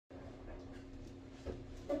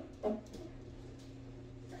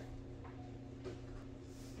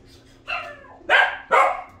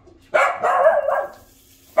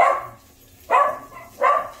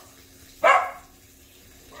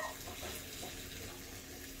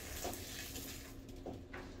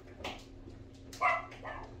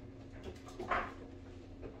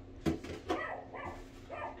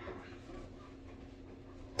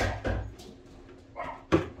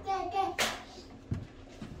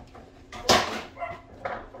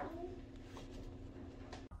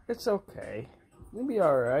It's okay. You'll be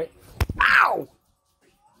alright. Ow!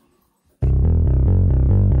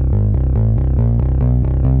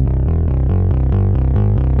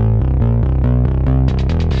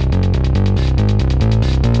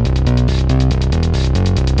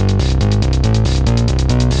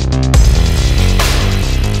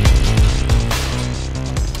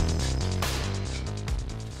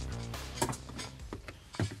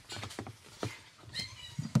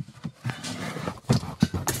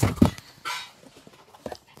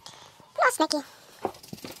 Sneaky.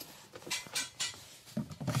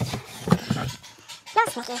 No,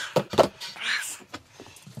 Sneaky. Gross.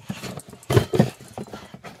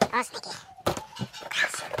 Oh, Sneaky.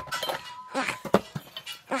 Gross. Ugh.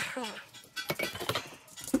 Ugh.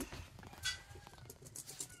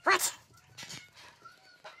 What?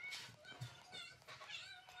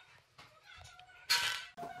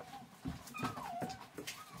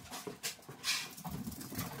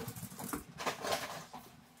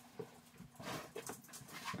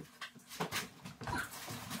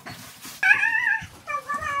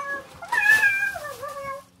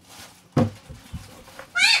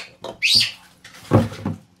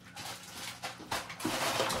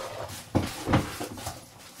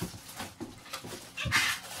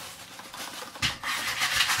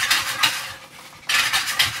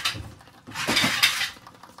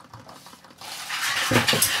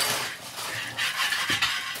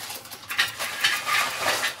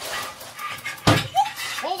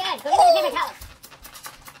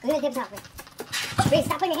 Go to the paper towel. Please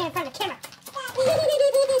stop putting your hand in front of the camera.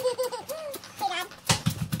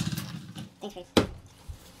 Thanks, Reese.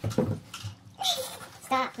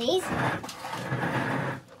 Stop, please.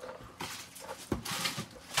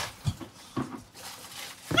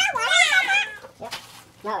 Yep.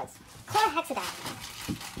 No, it's chlorhexidine.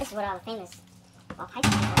 This is what all the famous high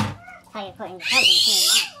school people tell you to put in your head when you clean your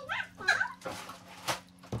mouth.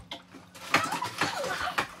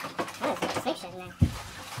 What is this snake shit in there?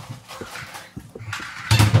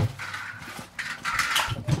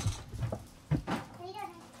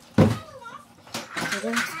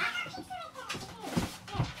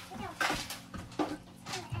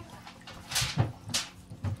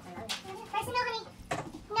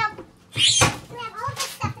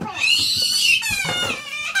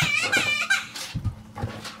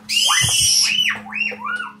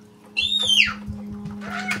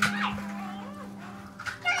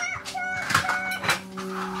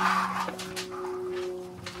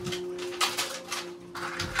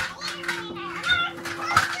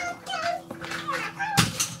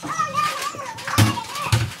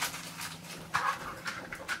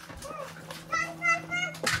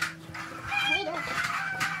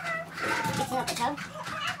 Up the tub.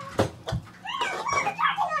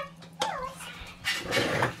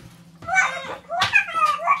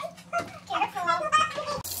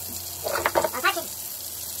 Don't touch it.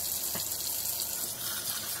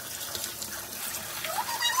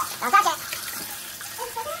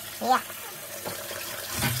 Yeah.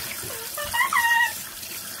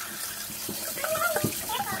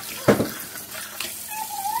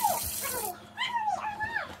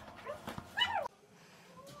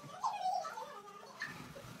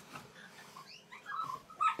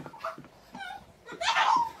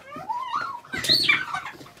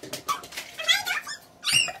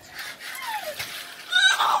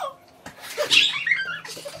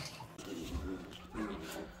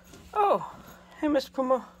 Oh, hey, Mr.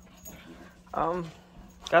 Puma.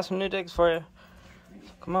 Got some new digs for you.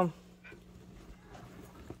 Come on.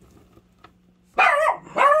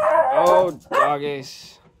 Oh,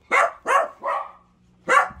 doggies.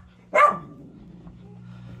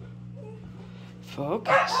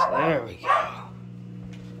 Focus. There we go.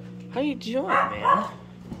 How you doing, man?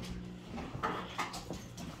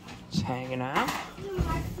 Just hanging out.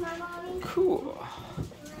 Cool.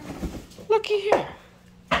 Looky here.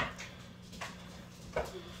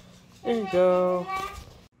 There you go.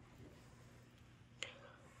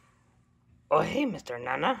 Oh, hey, Mr.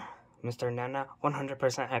 Nana. Mr. Nana,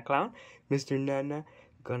 100% head clown. Mr. Nana,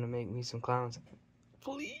 gonna make me some clowns.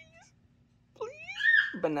 Please.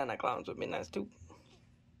 Please. Banana clowns would be nice, too.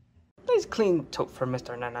 Nice clean tote for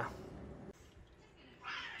Mr. Nana.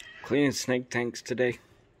 Cleaning snake tanks today.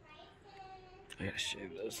 I gotta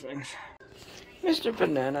shave those things. Mr.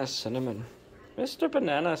 Banana Cinnamon. Mr.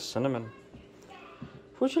 Banana Cinnamon.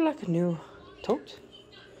 Would you like a new tote?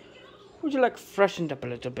 Would you like freshened up a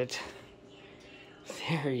little bit?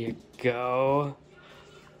 There you go.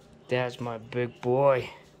 That's my big boy.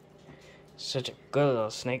 Such a good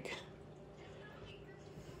little snake.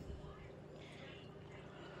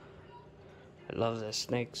 I love this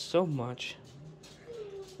snake so much.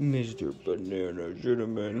 Mr. Banana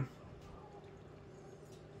Cinnamon.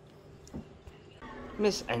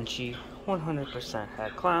 Miss Enchi, 100%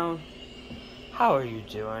 head clown. How are you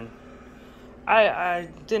doing? I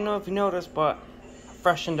didn't know if you noticed, but I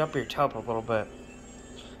freshened up your tub a little bit.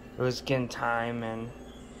 It was getting time, and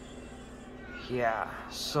yeah,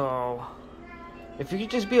 so if you could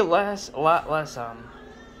just be a lot less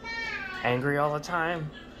angry all the time,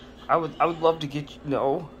 I would love to get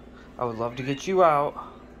I would love to get you out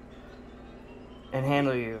and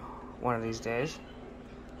handle you one of these days.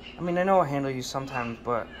 I mean, I know I handle you sometimes,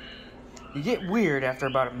 but you get weird after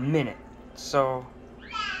about a minute. So,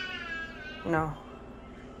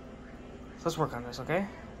 let's work on this, okay?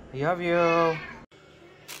 I love you.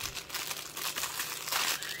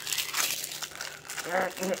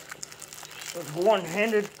 This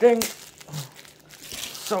one-handed thing.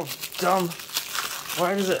 So dumb.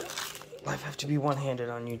 Why does life have to be one-handed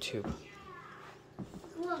on YouTube?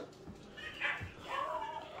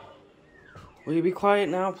 Will you be quiet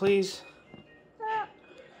now, please?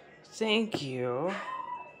 Thank you.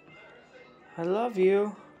 I love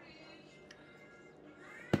you.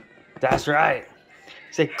 That's right.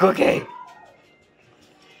 Say cookie.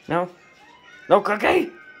 No? No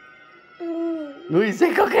cookie? Will you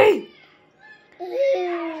say cookie?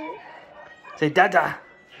 Say dada.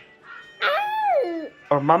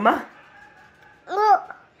 Or mama?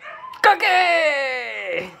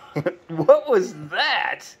 Cookie! What was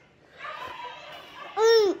that?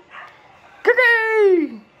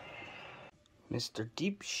 Cookie! Mr.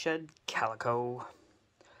 Deep Shed Calico.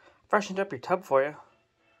 Freshened up your tub for you.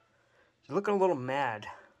 You're looking a little mad.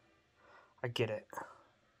 I get it.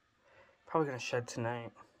 Probably gonna shed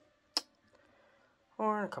tonight.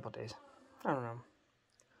 Or in a couple days. I don't know.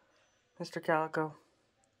 Mr. Calico,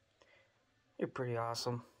 you're pretty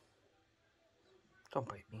awesome. Don't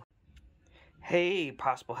bite me. Hey,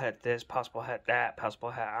 possible het this, possible het that,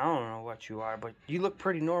 possible het. I don't know what you are, but you look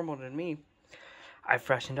pretty normal to me. I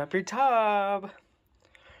freshened up your tub.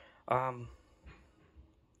 You're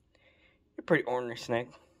pretty ornery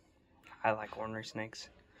snake. I like ornery snakes.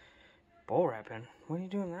 Bull wrapping? What are you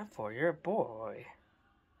doing that for? You're a boy.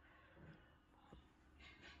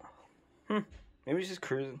 Maybe he's just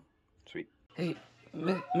cruising. Sweet. Hey,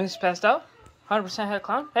 Miss Pastel? 100% head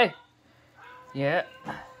clown? Hey. Yeah,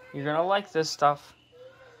 you're gonna like this stuff.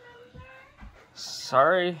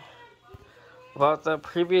 Sorry about the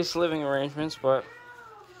previous living arrangements, but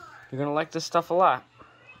you're gonna like this stuff a lot.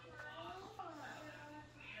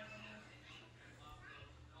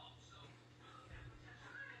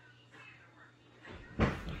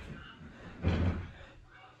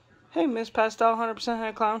 Hey, Miss Pastel, 100%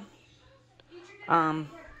 head clown.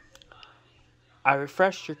 I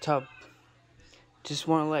refreshed your tub. Just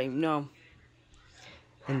want to let you know.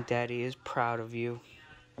 And Daddy is proud of you.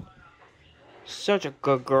 Such a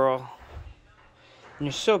good girl. And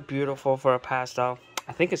you're so beautiful for a pastel.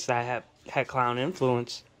 I think it's that head clown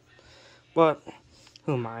influence. But,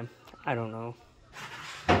 who am I? I don't know.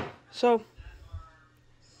 So,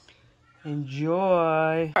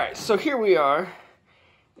 enjoy. Alright, so here we are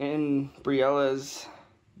in Briella's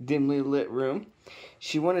dimly lit room.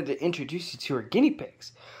 She wanted to introduce you to her guinea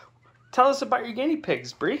pigs. Tell us about your guinea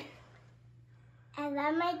pigs, Brie. I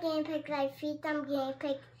love my guinea pigs. I feed them guinea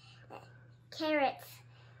pig carrots,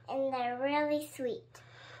 and they're really sweet.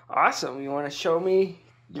 Awesome. You want to show me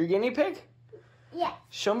your guinea pig? Yes.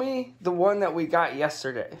 Show me the one that we got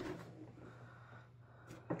yesterday.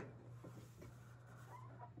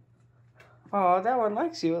 Oh, that one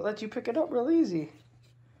likes you. It lets you pick it up real easy.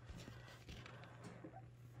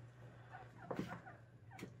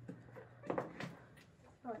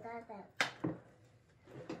 Oh, that's it.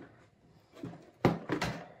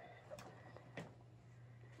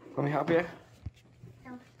 Let me help you?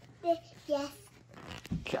 Yes.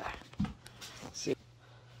 Okay. See.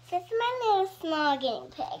 This is my little small guinea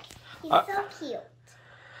pig. He's so cute.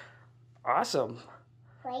 Awesome.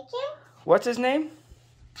 Like him? What's his name?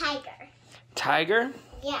 Tiger. Tiger?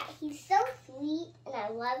 Yeah, he's so sweet, and I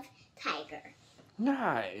love Tiger.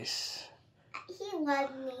 Nice. He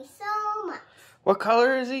loves me so much. What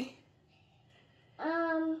color is he?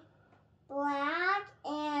 Black,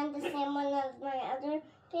 and the same one as my other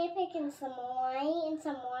guinea pig, and some white, and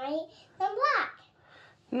some black.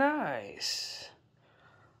 Nice.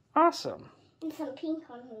 Awesome. And some pink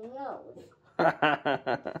on his nose.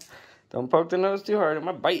 Don't poke the nose too hard, it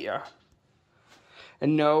might bite ya.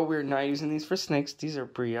 And no, we're not using these for snakes. These are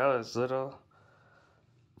Briella's little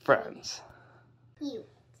friends. Cute.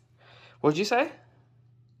 What'd you say?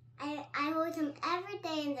 I hold them every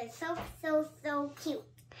day, and they're so cute.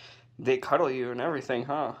 They cuddle you and everything,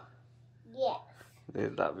 huh? Yes. They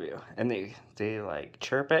love you. And they like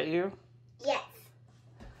chirp at you? Yes.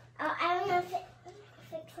 Oh, I don't know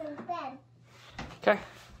fix his bed. Okay.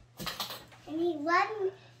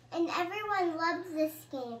 And everyone loves this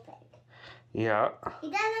guinea pig. Yeah. He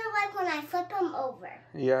doesn't like when I flip him over.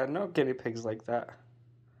 Yeah, no guinea pigs like that.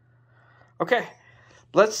 Okay.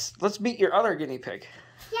 Let's meet your other guinea pig.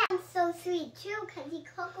 Yeah, he's so sweet too, because he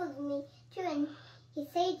cuddles me too, and he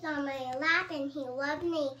stays on my lap, and he loves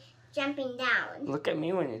me jumping down. Look at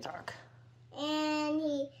me when you talk. And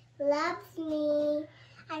he loves me.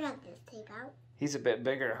 I got this tape out. He's a bit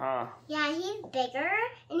bigger, huh? Yeah, he's bigger,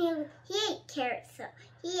 and he ate carrots. So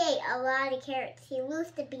he ate a lot of carrots. He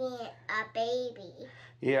used to be a baby.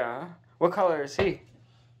 Yeah. What color is he?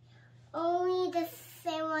 Only the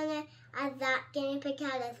same one as that guinea pig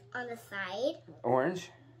had on the side. Orange?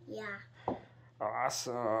 Yeah.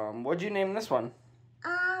 Awesome. What'd you name this one?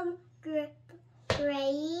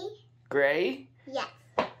 Gray. Gray? Yes.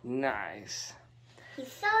 Nice.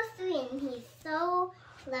 He's so sweet and he's so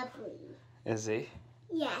lovely. Is he?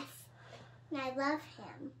 Yes. And I love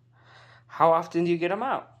him. How often do you get him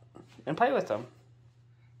out and play with him?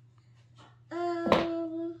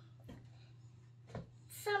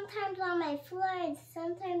 Sometimes on my floor, and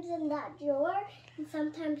sometimes in that drawer, and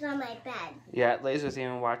sometimes on my bed. Yeah, it lays with you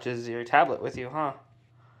and watches your tablet with you, huh?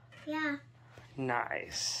 Yeah.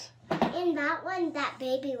 Nice. And that one, that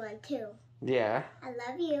baby one too. Yeah. I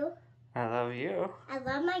love you. I love you. I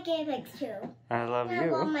love my guinea pigs too. I love I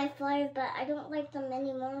you. love my flowers, but I don't like them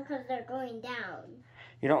anymore because they're going down.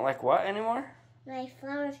 You don't like what anymore? My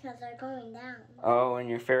flowers because they're going down. Oh, in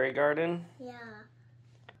your fairy garden? Yeah.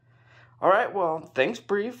 All right, well, thanks,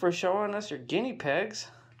 Bree, for showing us your guinea pigs.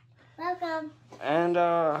 Welcome. And,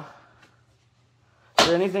 is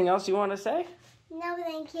there anything else you want to say? No,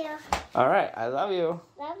 thank you. All right, I love you.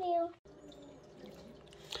 Love you.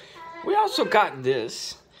 We also got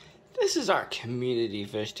this. This is our community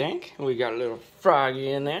fish tank. We got a little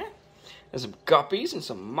froggy in there. There's some guppies and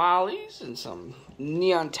some mollies and some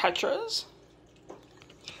neon tetras.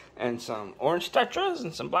 And some orange tetras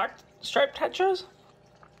and some black striped tetras.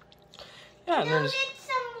 Yeah, Go there's... get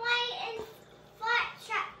some white and flat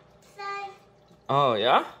straps. Oh,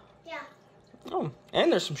 yeah? Yeah. Oh,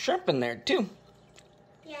 and there's some shrimp in there, too.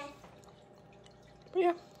 Yeah. But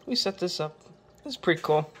yeah, we set this up. It's pretty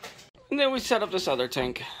cool. And then we set up this other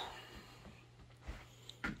tank.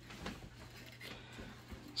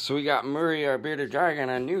 So we got Murray, our bearded dragon,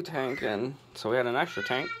 a new tank, and so we had an extra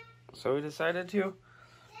tank. So we decided to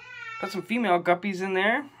put some female guppies in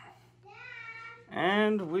there.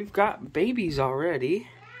 And we've got babies already.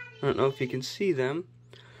 I don't know if you can see them.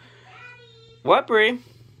 What, Bree?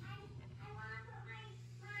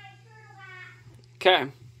 Okay.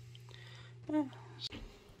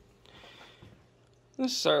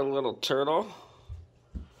 This is our little turtle.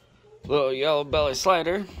 Little yellow belly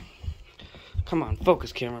slider. Come on,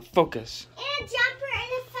 focus, camera, focus. And a jumper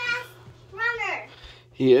and a fast runner.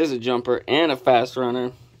 He is a jumper and a fast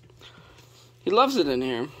runner. He loves it in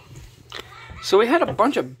here. So we had a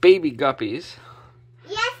bunch of baby guppies.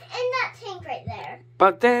 Yes, in that tank right there.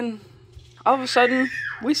 But then, all of a sudden,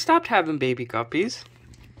 we stopped having baby guppies.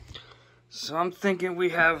 So I'm thinking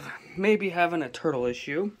we maybe having a turtle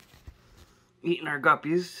issue. Eating our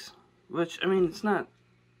guppies. Which, I mean, it's not...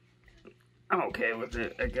 I'm okay with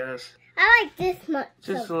it, I guess. I like this much.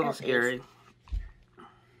 Just a little scary.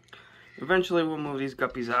 Eventually we'll move these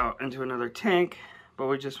guppies out into another tank. But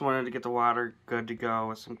we just wanted to get the water good to go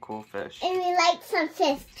with some cool fish. And we like some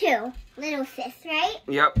fish too. Little fish, right?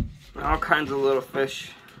 Yep. All kinds of little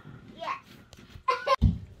fish. Yeah.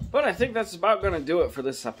 But I think that's about going to do it for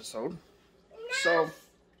this episode. No. So,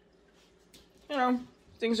 you know,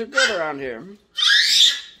 things are good around here.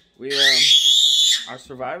 We are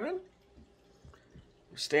surviving.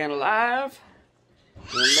 We're staying alive.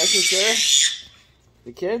 We're making sure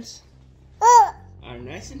the kids are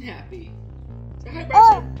nice and happy. Say hi,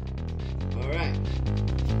 Bryson. All right.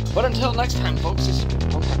 But until next time, folks, this is...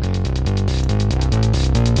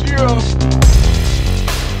 See ya.